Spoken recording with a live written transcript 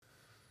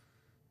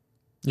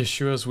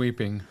Yeshua's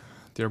weeping.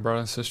 Dear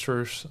brothers and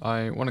sisters,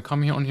 I want to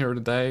come on here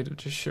today to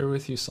just share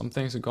with you some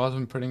things that God's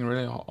been putting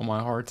really on my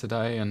heart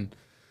today. And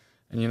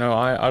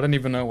I don't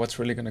even know what's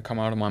really going to come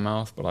out of my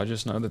mouth, but I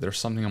just know that there's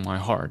something in my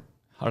heart.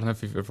 I don't know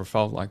if you've ever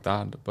felt like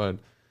that, but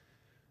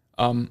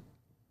um,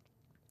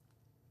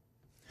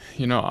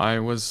 I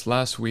was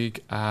last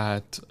week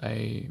at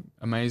a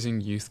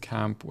amazing youth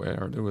camp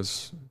where there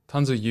was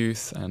tons of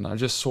youth, and I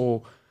just saw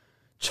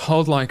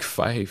childlike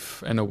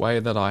faith in a way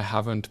that I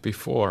haven't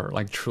before,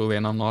 like truly.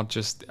 And I'm not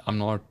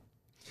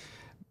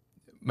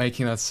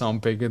making that sound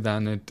bigger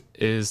than it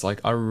is.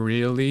 Like, I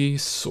really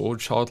saw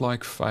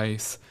childlike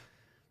faith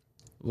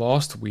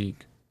last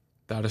week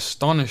that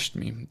astonished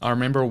me. I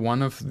remember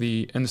one of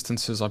the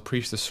instances I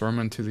preached a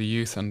sermon to the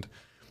youth, and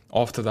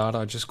after that,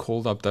 I just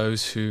called up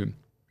those who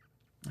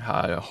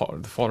had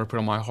the Father put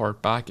on my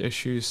heart back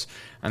issues,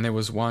 and there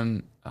was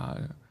one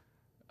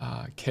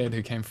kid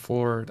who came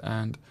forward,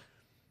 and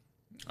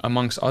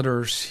amongst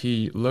others,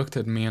 he looked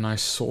at me, and I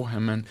saw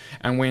him,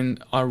 and when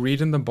I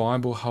read in the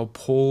Bible how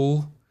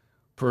Paul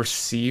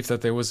perceived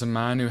that there was a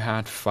man who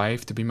had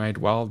faith to be made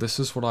well, this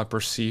is what I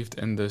perceived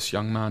in this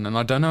young man. And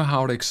I don't know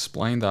how to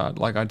explain that.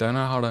 Like, I don't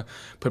know how to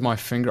put my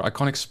finger, I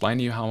can't explain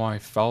to you how I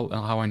felt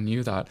and how I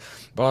knew that.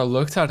 But I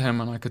looked at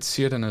him and I could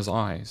see it in his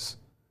eyes.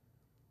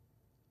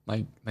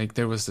 Like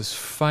there was this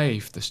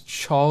faith, this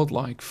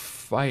childlike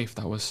faith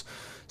that was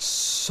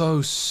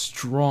so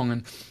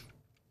strong.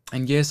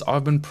 And yes,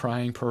 I've been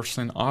praying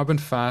personally, and I've been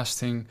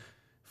fasting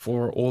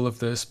for all of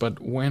this, but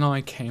when I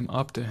came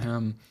up to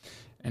him,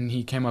 and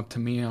he came up to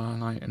me,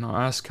 and I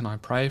asked, can I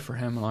pray for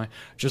him? And I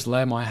just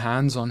laid my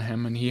hands on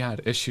him, and he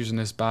had issues in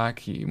his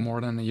back,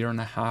 more than a year and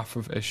a half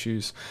of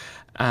issues.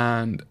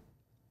 And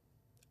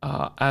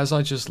as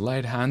I just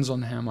laid hands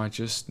on him, I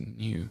just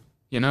knew.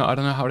 I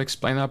don't know how to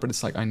explain that, but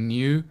it's like I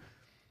knew,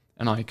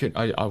 and I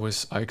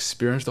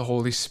experienced the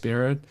Holy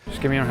Spirit.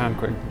 Just give me your hand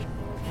quick.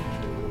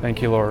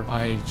 Thank you, Lord.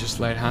 I just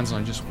laid hands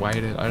on, I just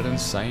waited. I didn't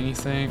say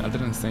anything, I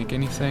didn't think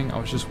anything, I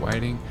was just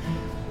waiting.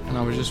 And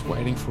I was just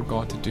waiting for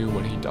God to do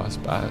what he does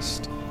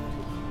best.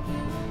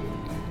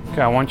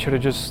 Okay, I want you to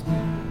just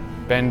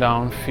bend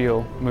down,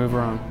 feel, move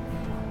around.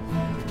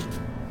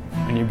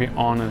 And you be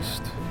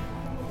honest.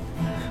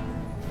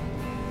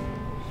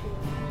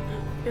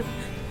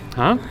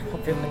 Huh?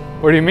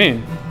 What do you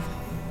mean?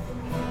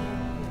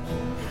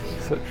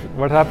 So,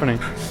 what's happening?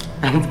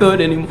 I don't feel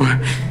it anymore.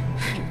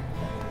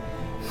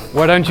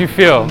 What don't you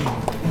feel?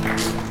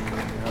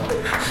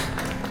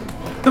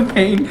 The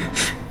pain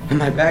in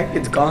my back,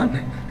 it's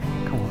gone.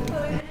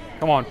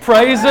 Come on,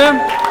 praise him.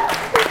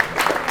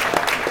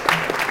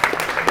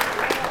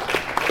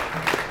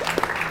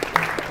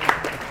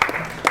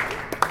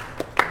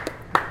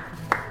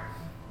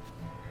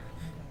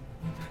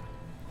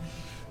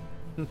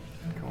 Come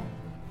on.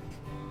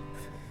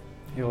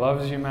 He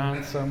loves you,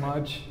 man, so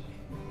much.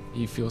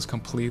 He feels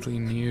completely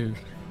new.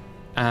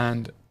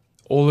 And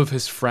all of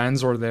his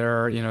friends are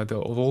there, the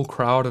whole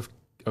crowd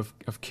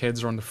of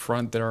kids are on the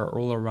front, they're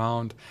all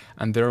around,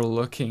 and they're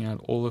looking at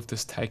all of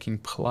this taking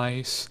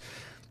place.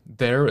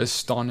 They're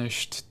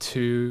astonished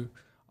too.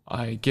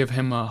 I give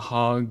him a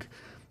hug,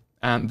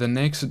 and the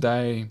next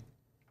day,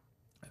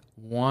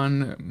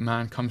 one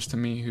man comes to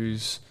me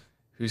who's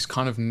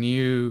kind of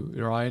new,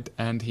 right?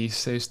 And he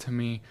says to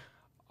me,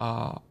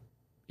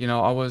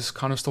 I was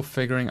kind of still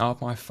figuring out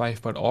my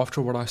faith, but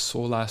after what I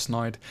saw last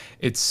night,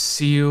 it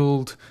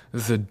sealed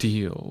the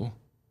deal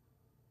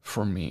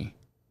for me.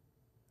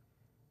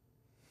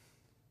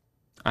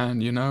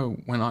 And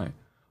when I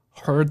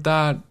heard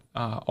that,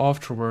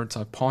 afterwards,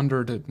 I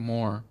pondered it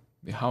more,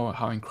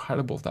 how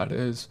incredible that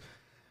is,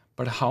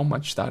 but how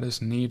much that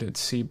is needed.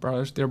 See,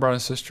 dear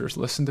brothers and sisters,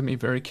 listen to me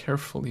very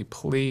carefully,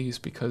 please,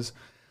 because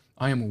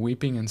I am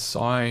weeping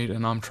inside,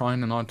 and I'm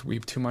trying to not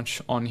weep too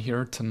much on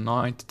here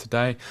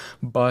today,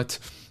 but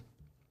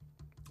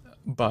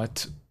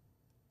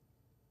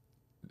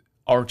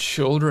our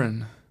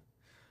children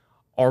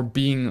are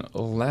being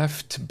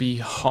left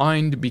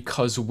behind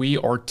because we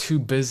are too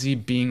busy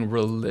being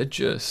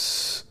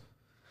religious.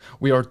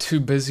 We are too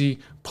busy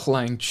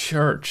playing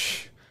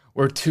church.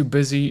 We're too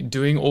busy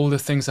doing all the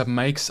things that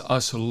makes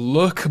us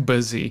look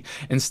busy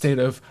instead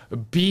of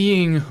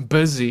being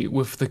busy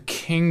with the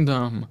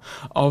kingdom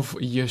of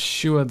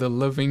Yeshua, the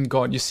living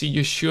God. You see,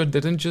 Yeshua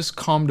didn't just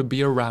come to be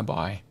a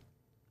rabbi.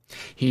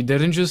 He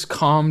didn't just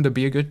come to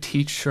be a good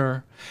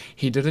teacher.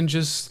 He didn't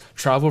just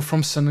travel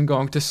from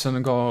synagogue to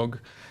synagogue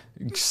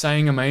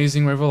saying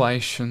amazing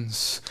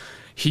revelations.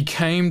 He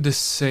came to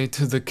set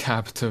the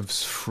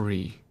captives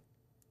free.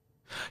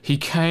 He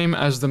came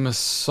as the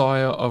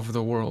Messiah of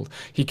the world.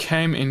 He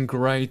came in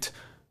great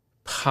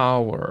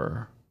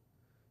power.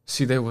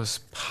 See, there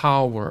was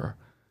power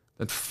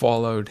that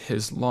followed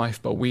his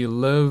life, but we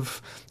live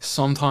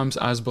sometimes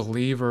as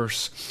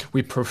believers.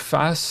 We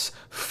profess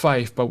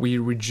faith, but we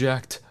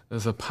reject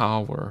the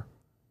power.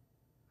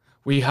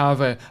 We have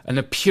an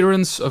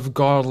appearance of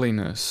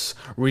godliness,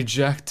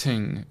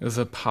 rejecting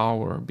the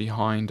power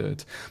behind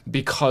it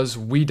because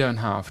we don't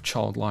have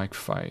childlike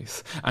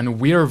faith.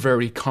 And we're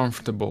very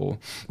comfortable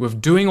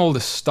with doing all the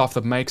stuff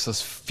that makes us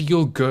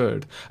feel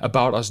good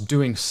about us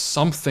doing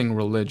something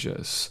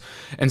religious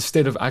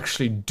instead of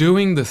actually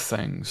doing the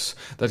things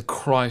that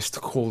Christ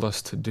called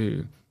us to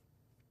do.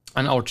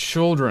 And our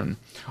children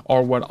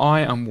are what I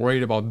am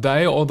worried about.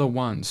 They are the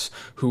ones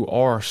who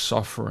are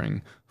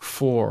suffering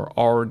for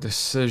our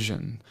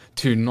decision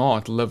to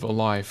not live a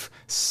life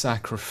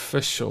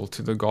sacrificial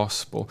to the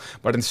gospel,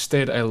 but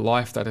instead a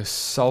life that is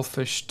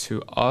selfish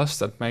to us,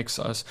 that makes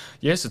us,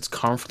 yes, it's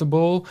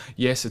comfortable,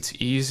 yes, it's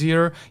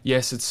easier,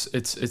 yes,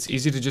 it's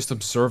easy to just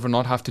observe and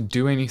not have to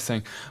do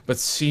anything. But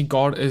see,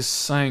 God is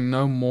saying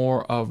no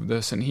more of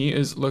this. And He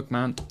is, look,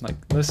 man, like,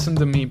 listen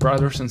to me,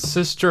 brothers and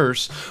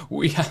sisters.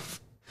 We have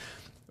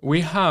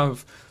we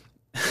have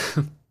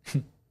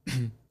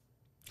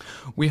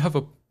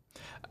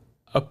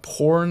a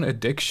porn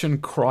addiction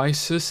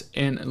crisis,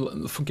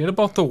 and forget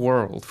about the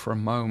world for a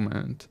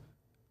moment.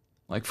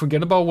 Like,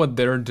 forget about what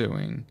they're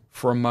doing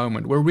for a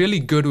moment. We're really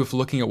good with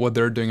looking at what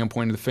they're doing and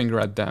pointing the finger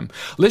at them.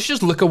 Let's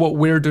just look at what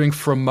we're doing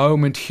for a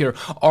moment here.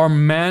 Our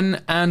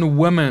men and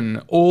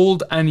women,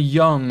 old and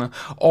young,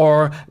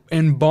 are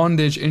in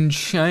bondage,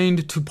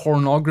 enchained to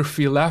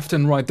pornography left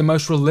and right. The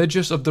most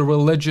religious of the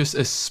religious,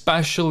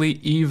 especially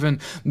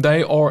even,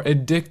 they are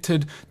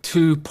addicted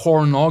to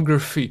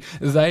pornography.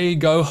 They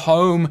go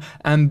home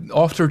and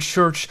after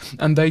church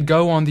and they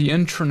go on the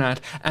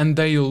internet and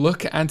they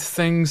look at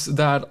things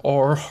that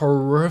are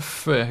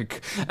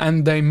horrific,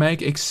 and they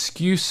make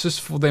excuses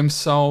for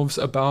themselves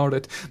about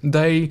it.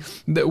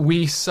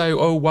 We say,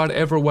 oh,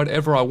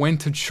 whatever, I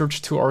went to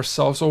church to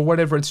ourselves, or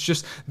whatever. It's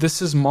just,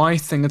 this is my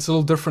thing. It's a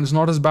little different. It's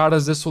not as bad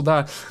as this or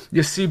that.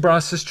 You see,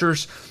 brothers,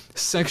 sisters,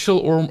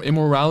 sexual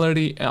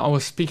immorality, I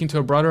was speaking to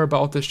a brother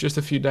about this just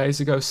a few days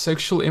ago.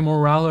 Sexual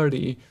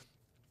immorality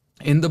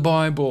in the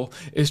Bible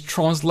is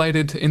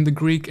translated in the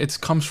Greek, it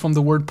comes from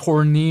the word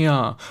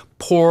porneia,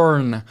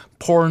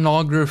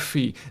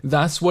 pornography.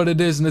 That's what it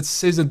is. And it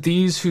says that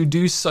these who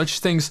do such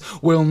things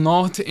will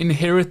not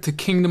inherit the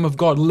kingdom of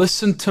God.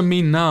 Listen to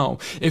me now.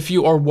 If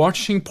you are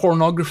watching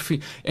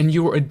pornography and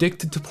you are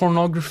addicted to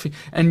pornography,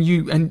 and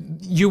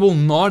you will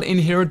not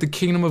inherit the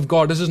kingdom of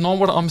God. This is not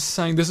what I'm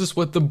saying. This is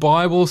what the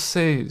Bible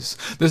says.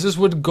 This is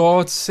what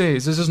God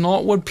says. This is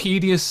not what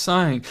PD is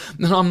saying.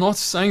 And I'm not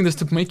saying this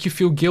to make you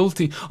feel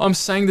guilty. I'm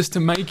saying this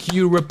to make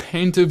you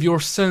repent of your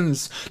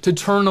sins, to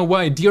turn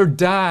away. Dear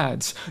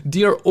dads,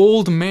 dear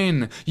old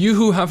men, you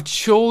who have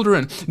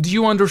children, do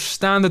you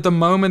understand that the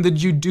moment that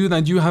you do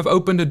that, you have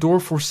opened a door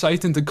for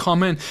Satan to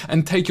come in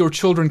and take your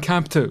children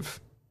captive?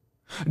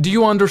 Do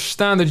you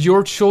understand that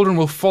your children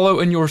will follow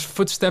in your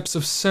footsteps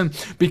of sin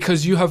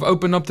because you have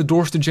opened up the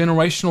doors to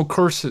generational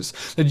curses?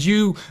 That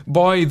you,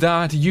 by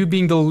that, you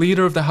being the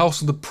leader of the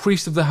household, the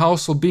priest of the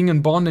household, being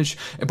in bondage,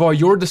 by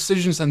your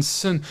decisions and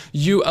sin,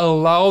 you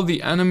allow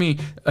the enemy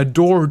a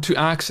door to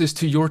access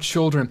to your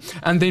children.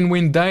 And then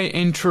when they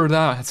enter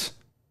that,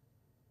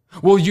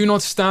 will you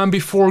not stand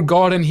before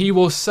God and He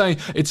will say,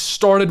 it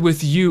started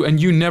with you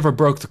and you never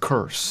broke the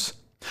curse?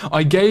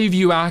 I gave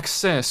you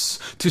access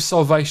to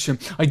salvation.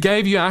 I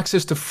gave you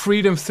access to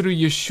freedom through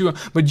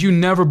Yeshua, but you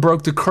never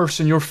broke the curse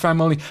in your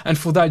family. And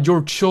for that,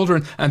 your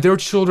children and their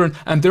children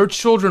and their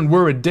children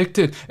were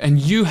addicted. And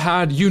you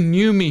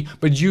knew me,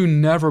 but you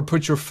never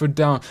put your foot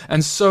down.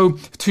 And so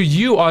to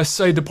you, I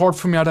say, depart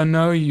from me, I don't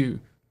know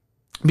you.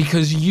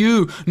 Because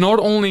you not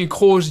only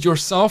caused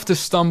yourself to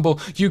stumble,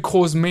 you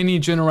caused many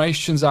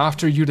generations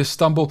after you to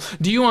stumble.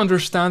 Do you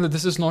understand that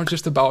this is not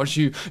just about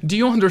you? Do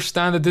you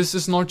understand that this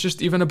is not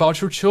just even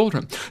about your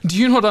children? Do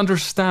you not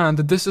understand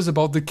that this is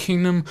about the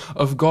kingdom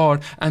of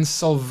God and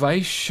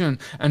salvation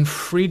and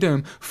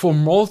freedom for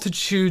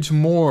multitudes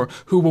more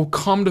who will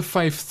come to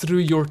faith through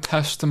your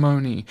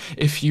testimony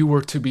if you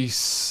were to be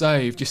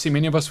saved? You see,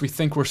 many of us, we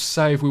think we're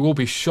saved. We will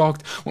be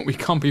shocked when we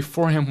come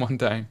before Him one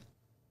day.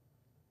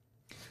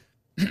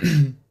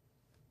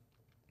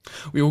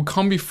 We will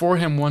come before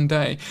Him one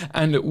day,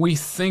 and we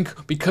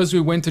think because we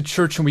went to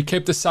church and we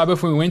kept the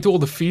Sabbath and we went to all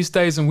the feast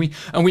days and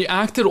we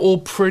acted all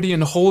pretty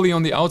and holy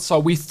on the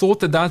outside, we thought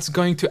that that's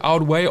going to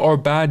outweigh our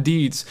bad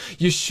deeds.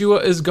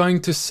 Yeshua is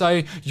going to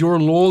say, your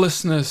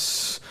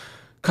lawlessness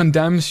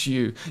condemns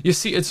you. You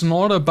see, it's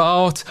not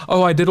about,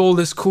 oh, I did all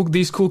these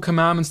cool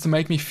commandments to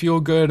make me feel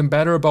good and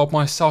better about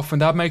myself,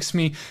 and that makes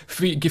me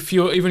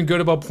feel even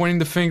good about pointing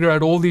the finger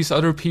at all these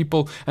other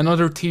people and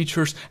other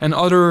teachers and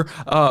other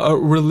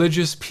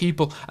religious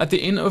people. At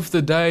the end of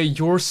the day,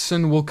 your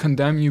sin will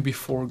condemn you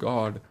before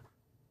God.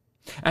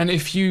 And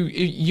if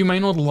you may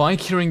not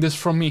like hearing this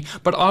from me,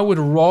 but I would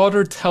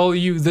rather tell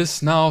you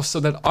this now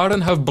so that I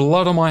don't have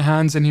blood on my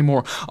hands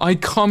anymore. I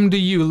come to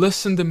you,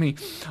 listen to me.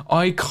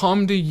 I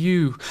come to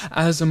you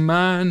as a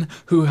man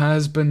who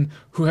has been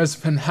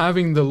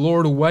having the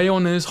Lord weigh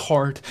on his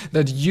heart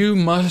that you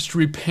must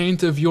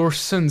repent of your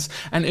sins.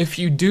 And if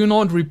you do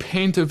not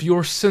repent of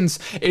your sins,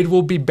 it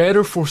will be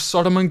better for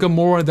Sodom and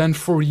Gomorrah than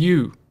for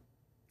you.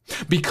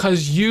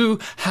 because you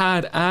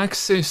had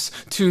access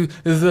to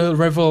the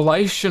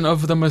revelation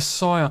of the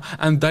Messiah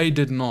and they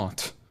did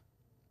not.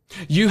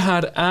 You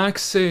had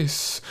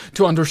access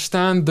to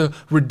understand the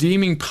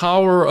redeeming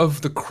power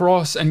of the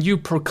cross, and you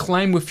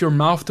proclaim with your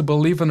mouth to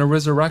believe in a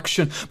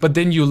resurrection, but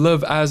then you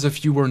live as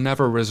if you were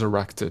never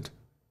resurrected.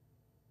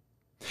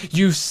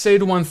 You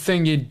said one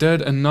thing, you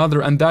did another,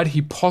 and that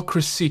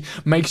hypocrisy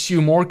makes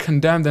you more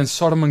condemned than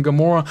Sodom and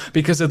Gomorrah,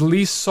 because at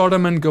least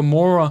Sodom and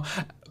Gomorrah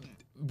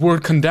were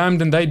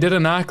condemned and they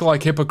didn't act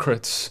like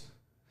hypocrites.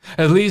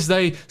 At least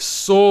they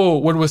saw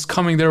what was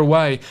coming their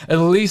way. At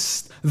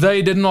least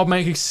they did not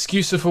make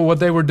excuses for what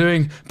they were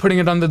doing, putting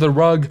it under the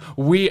rug.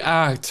 We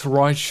act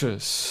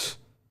righteous.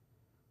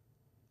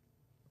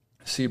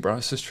 See,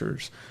 brothers and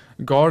sisters,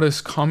 God is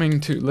coming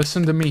to,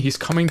 listen to me, He's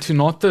coming to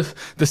not the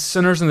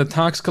sinners and the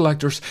tax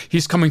collectors,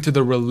 He's coming to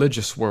the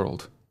religious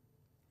world.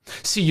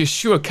 See,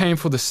 Yeshua came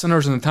for the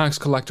sinners and the tax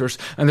collectors,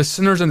 and the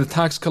sinners and the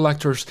tax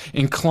collectors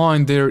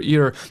inclined their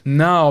ear.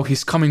 Now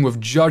He's coming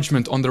with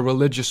judgment on the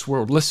religious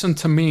world. Listen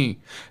to me,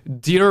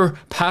 dear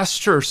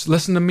pastors,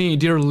 listen to me,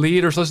 dear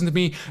leaders, listen to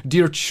me,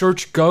 dear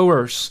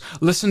churchgoers,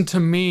 listen to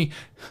me,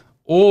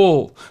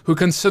 all who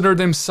consider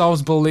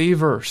themselves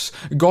believers.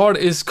 God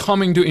is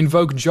coming to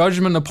invoke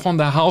judgment upon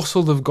the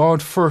household of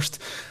God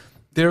first.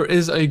 There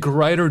is a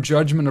greater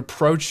judgment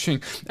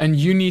approaching, and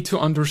you need to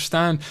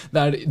understand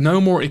that no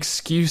more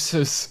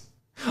excuses.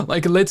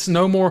 Like, let's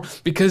no more,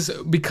 because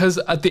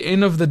at the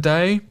end of the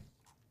day,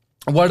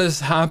 what has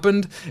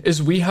happened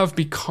is we have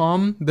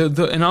become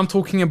and I'm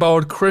talking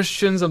about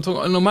Christians, I'm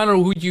talking, no matter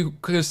who you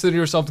consider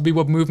yourself to be,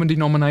 what movement,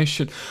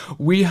 denomination,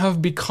 we have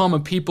become a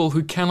people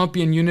who cannot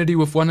be in unity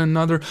with one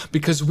another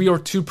because we are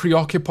too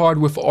preoccupied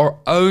with our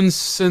own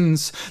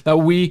sins that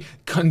we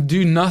can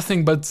do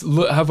nothing but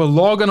have a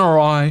log in our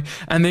eye,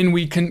 and then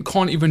we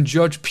can't even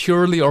judge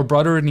purely our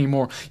brother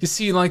anymore. You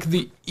see, like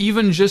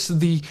even just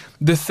the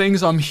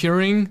things I'm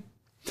hearing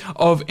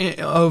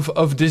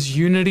of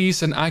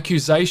disunities and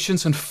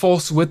accusations and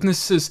false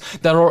witnesses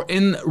that are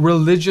in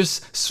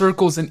religious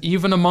circles and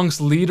even amongst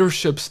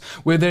leaderships,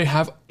 where they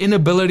have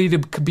inability to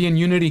be in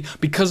unity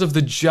because of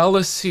the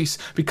jealousies,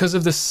 because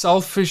of the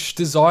selfish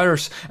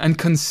desires and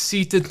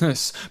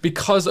conceitedness,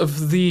 because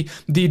of the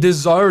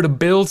desire to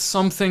build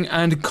something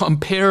and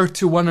compare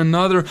to one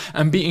another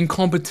and be in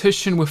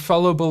competition with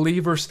fellow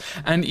believers,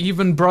 and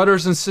even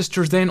brothers and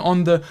sisters then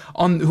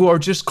who are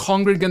just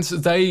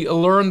congregants. They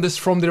learn this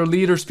from their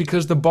leaders,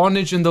 because the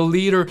bondage in the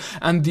leader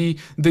and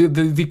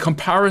the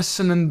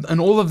comparison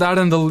and all of that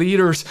in the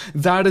leaders,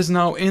 that is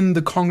now in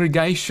the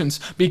congregations,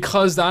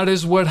 because that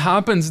is what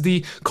happens.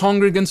 The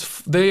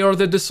congregants, they are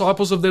the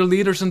disciples of their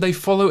leaders and they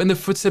follow in the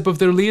footsteps of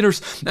their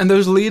leaders, and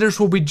those leaders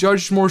will be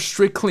judged more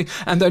strictly,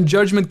 and that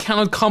judgment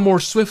cannot come more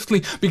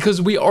swiftly, because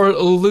we are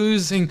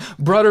losing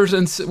brothers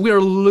and we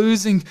are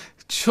losing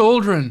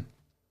children.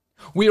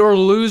 We are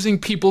losing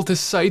people to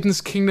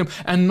Satan's kingdom,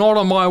 and not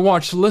on my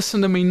watch.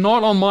 Listen to me,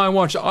 not on my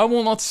watch. I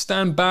will not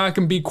stand back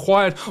and be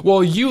quiet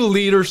while you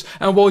leaders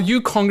and while you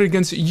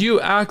congregants,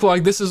 you act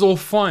like this is all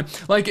fine.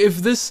 Like, if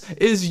this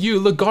is you,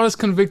 look, God has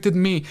convicted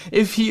me.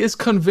 If He is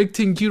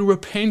convicting you,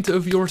 repent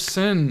of your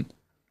sin.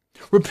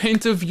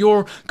 Repent of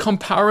your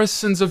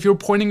comparisons, of your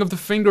pointing of the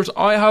fingers.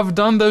 I have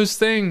done those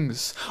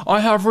things.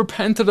 I have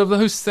repented of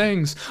those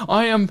things.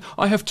 I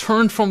have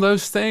turned from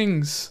those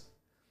things.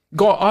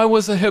 God, I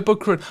was a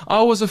hypocrite.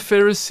 I was a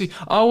Pharisee.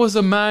 I was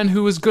a man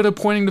who was good at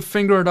pointing the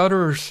finger at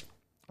others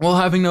while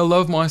having no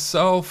love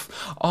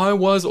myself. I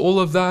was all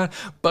of that.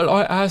 But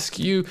I ask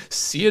you,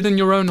 see it in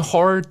your own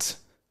heart.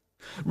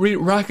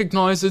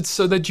 Recognize it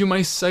so that you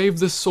may save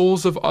the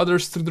souls of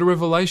others through the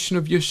revelation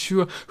of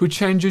Yeshua, who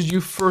changes you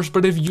first.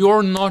 But if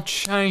you're not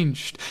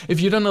changed,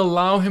 if you don't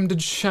allow Him to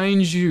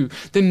change you,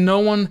 then no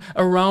one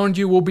around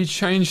you will be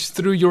changed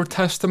through your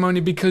testimony,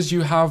 because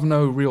you have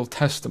no real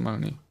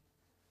testimony.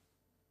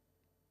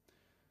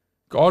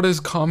 God is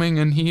coming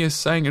and He is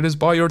saying, it is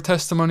by your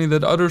testimony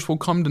that others will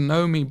come to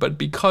know me. But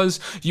because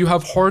you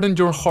have hardened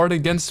your heart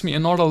against me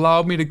and not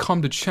allowed me to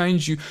come to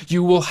change you,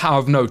 you will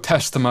have no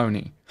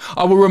testimony.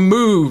 I will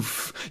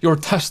remove your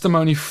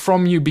testimony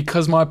from you,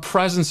 because my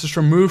presence is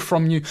removed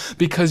from you,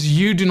 because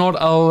you do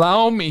not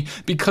allow me,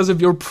 because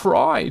of your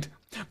pride,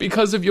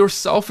 because of your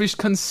selfish,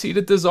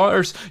 conceited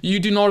desires. You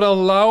do not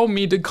allow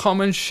me to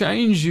come and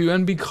change you,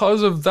 and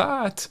because of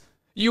that,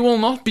 you will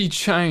not be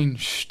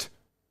changed.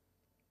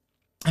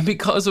 And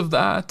because of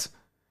that,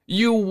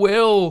 you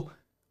will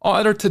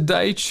either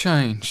today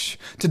change,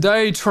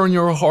 today turn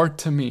your heart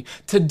to me,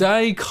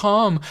 today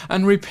come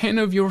and repent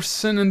of your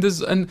sin,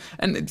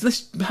 and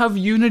let's have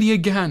unity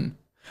again.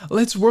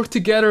 Let's work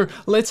together.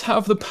 Let's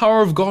have the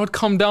power of God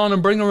come down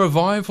and bring a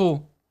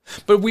revival.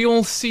 But we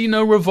will see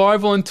no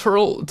revival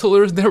until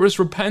there is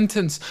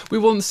repentance. We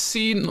will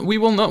see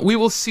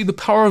the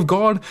power of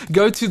God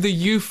go to the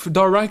youth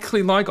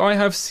directly, like I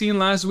have seen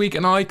last week,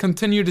 and I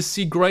continue to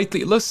see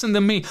greatly. Listen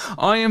to me.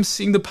 I am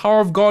seeing the power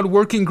of God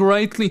working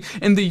greatly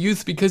in the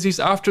youth because He's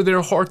after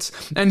their hearts,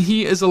 and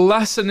He is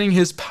lessening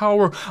His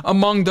power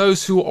among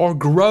those who are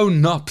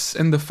grown-ups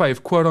in the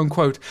faith, quote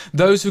unquote.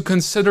 Those who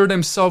consider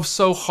themselves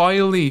so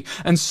highly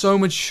and so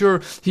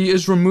mature. He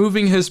is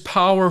removing His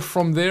power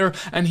from there,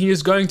 and He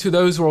is going to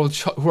those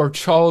who are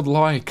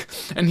childlike,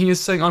 and He is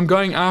saying, I'm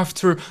going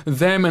after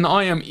them, and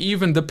I am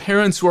even the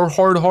parents who are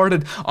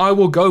hard-hearted. I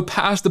will go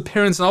past the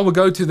parents and I will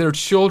go to their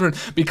children,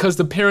 because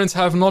the parents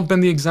have not been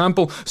the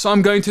example. So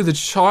I'm going to the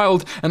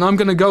child, and I'm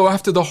going to go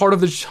after the heart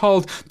of the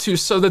child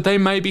so that they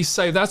may be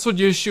saved. That's what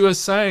Yeshua is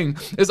saying.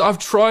 Is I've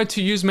tried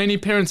to use many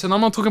parents, and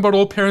I'm not talking about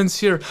all parents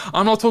here.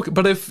 I'm not talking,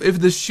 but if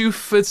the shoe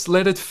fits,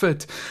 let it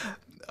fit.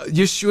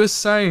 Yeshua is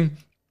saying,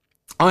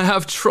 I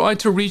have tried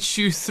to reach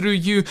you through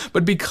you,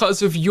 but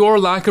because of your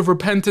lack of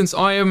repentance,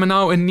 I am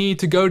now in need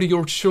to go to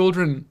your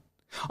children.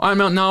 I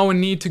am now in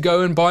need to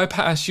go and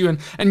bypass you. And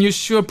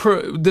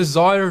Yeshua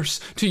desires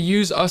to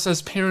use us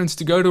as parents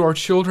to go to our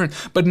children,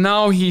 but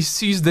now He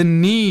sees the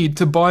need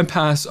to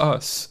bypass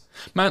us.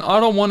 Man, I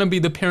don't want to be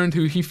the parent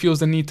who He feels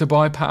the need to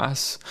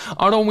bypass.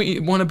 I don't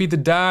want to be the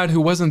dad who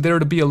wasn't there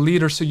to be a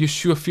leader, so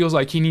Yeshua feels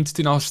like He needs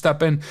to now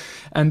step in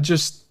and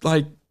just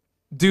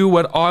do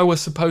what I was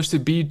supposed to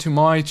be to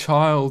my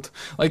child.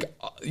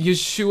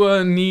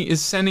 Yeshua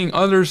is sending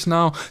others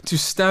now to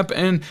step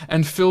in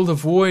and fill the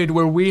void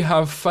where we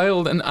have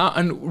failed. And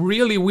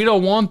really, we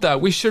don't want that.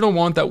 We shouldn't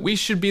want that. We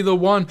should be the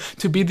one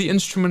to be the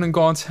instrument in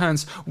God's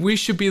hands. We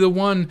should be the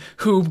one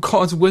who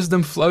God's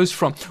wisdom flows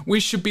from. We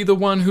should be the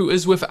one who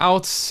is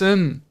without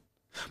sin.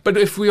 But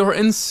if we are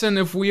in sin,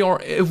 if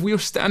we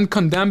stand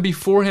condemned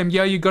before Him,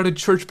 yeah, you go to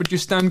church, but you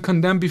stand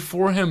condemned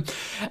before Him,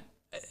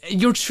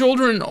 your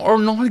children are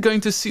not going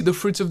to see the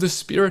fruits of the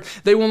Spirit.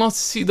 They will not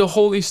see the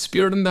Holy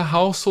Spirit in the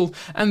household,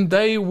 and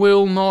they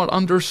will not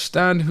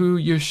understand who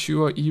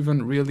Yeshua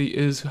even really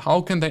is.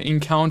 How can they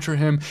encounter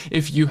Him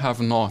if you have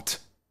not?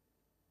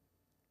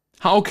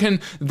 How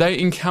can they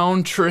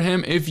encounter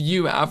Him if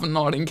you have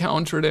not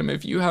encountered Him,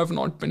 if you have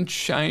not been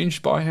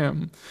changed by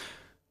Him?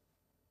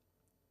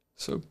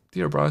 So,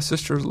 dear brothers and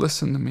sisters,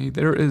 listen to me.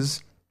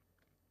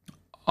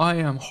 I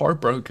am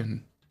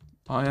heartbroken.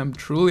 I am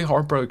truly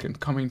heartbroken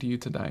coming to you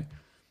today,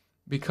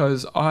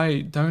 because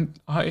my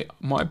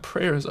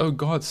prayer is, oh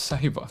God,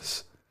 save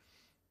us.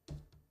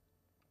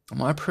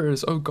 My prayer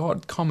is, oh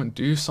God, come and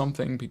do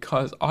something,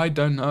 because I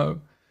don't know.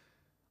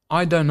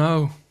 I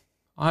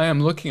am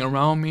looking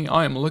around me.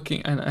 I am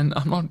looking, and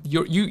I'm not,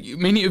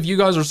 many of you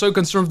guys are so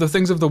concerned with the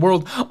things of the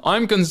world.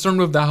 I'm concerned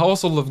with the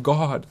household of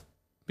God,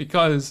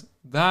 because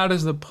that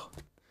is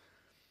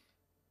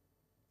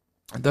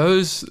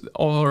those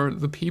are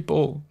the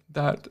people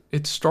that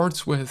it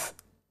starts with.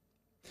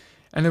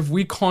 And if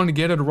we can't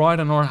get it right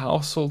in our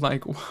household, why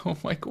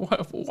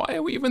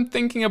are we even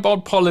thinking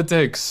about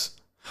politics?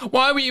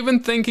 Why are we even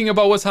thinking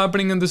about what's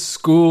happening in the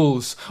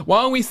schools?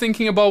 Why are we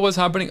thinking about what's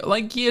happening?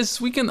 Yes,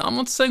 we can. I'm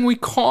not saying we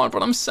can't,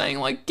 but I'm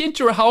saying, get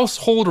your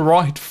household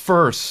right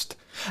first.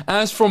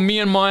 As for me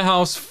and my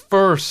house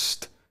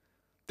first,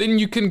 then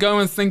you can go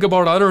and think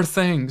about other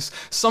things.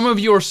 Some of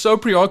you are so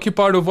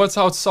preoccupied with what's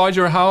outside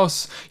your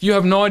house, you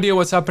have no idea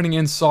what's happening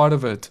inside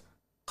of it.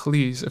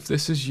 Please, if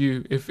this is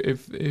you,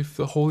 if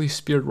the Holy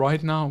Spirit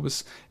right now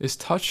is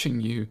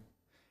touching you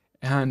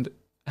and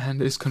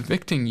is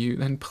convicting you,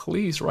 then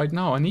please, right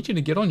now, I need you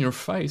to get on your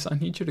face. I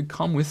need you to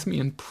come with me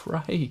and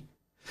pray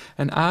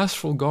and ask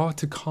for God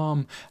to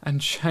come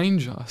and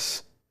change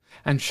us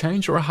and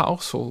change our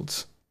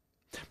households.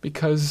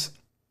 Because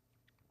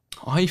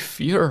I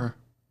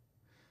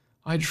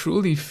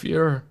truly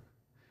fear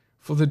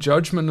for the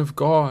judgment of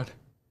God.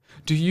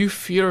 Do you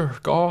fear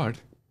God?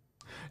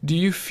 Do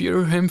you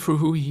fear Him for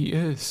who He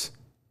is?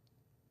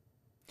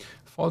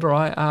 Father,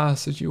 I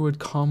ask that you would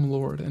come,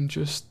 Lord, and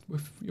just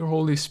with your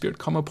Holy Spirit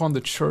come upon the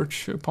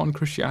church, upon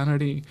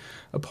Christianity,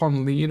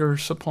 upon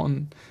leaders,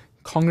 upon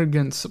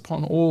congregants,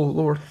 upon all,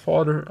 Lord,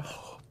 Father,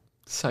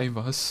 save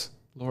us,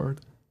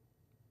 Lord.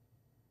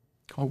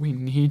 God, we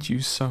need you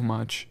so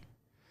much.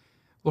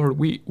 Lord,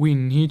 we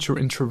need your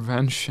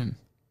intervention.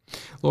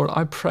 Lord,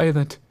 I pray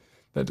that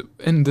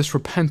in this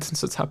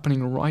repentance that's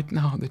happening right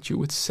now, that you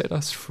would set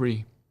us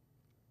free.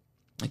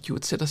 That you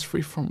would set us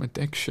free from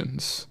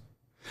addictions.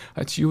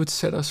 That you would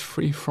set us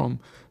free from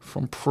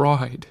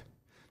pride.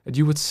 That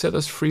you would set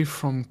us free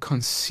from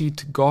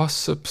conceit,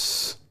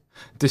 gossips,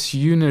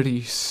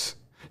 disunities,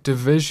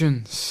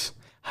 divisions,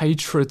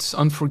 hatreds,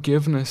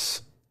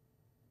 unforgiveness.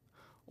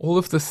 All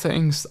of the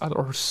things that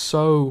are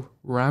so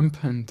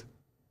rampant.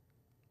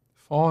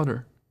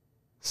 Father,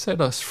 set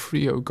us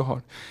free, O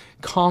God.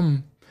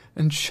 Come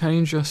and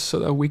change us so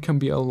that we can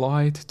be a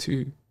light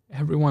to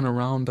everyone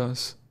around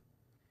us.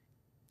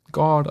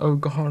 God, oh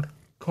God,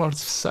 God,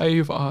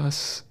 save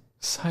us.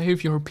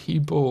 Save your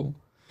people.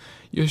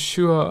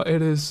 Yeshua,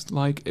 it is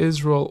like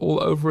Israel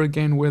all over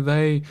again, where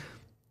they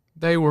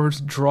were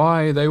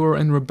dry, they were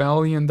in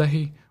rebellion,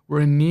 they were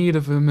in need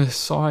of a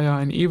Messiah,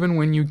 and even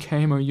when you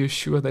came, O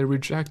Yeshua, they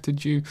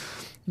rejected you.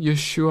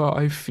 Yeshua,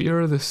 I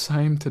fear the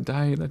same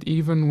today, that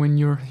even when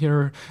you're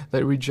here,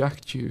 they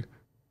reject you.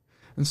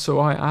 And so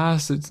I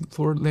ask that,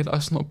 Lord, let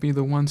us not be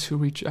the ones who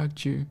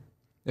reject you.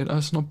 Let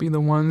us not be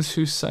the ones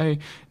who say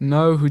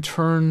no, who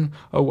turn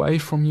away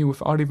from you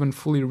without even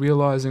fully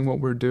realizing what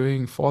we're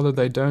doing. Father,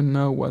 they don't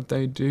know what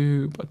they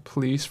do, but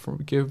please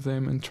forgive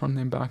them and turn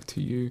them back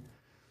to you.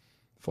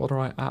 Father,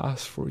 I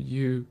ask for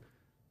you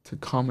to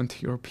come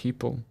into your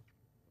people.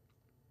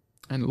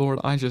 And Lord,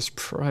 I just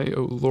pray,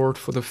 oh Lord,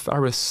 for the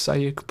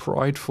Pharisaic,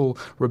 prideful,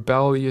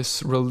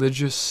 rebellious,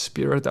 religious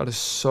spirit that is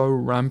so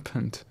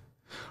rampant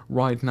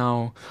right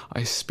now.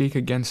 I speak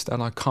against that.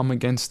 I come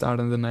against that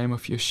in the name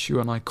of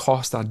Yeshua, and I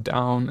cast that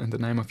down in the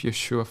name of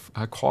Yeshua.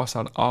 I cast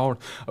that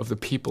out of the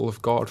people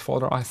of God.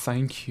 Father, I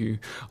thank you,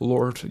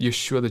 Lord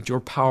Yeshua, that your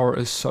power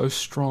is so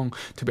strong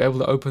to be able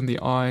to open the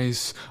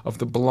eyes of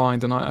the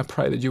blind. And I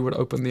pray that you would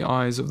open the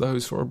eyes of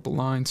those who are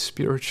blind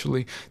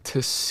spiritually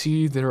to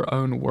see their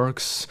own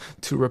works,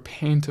 to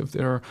repent of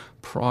their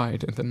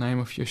pride. In the name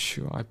of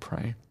Yeshua, I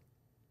pray.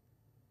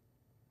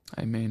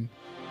 Amen.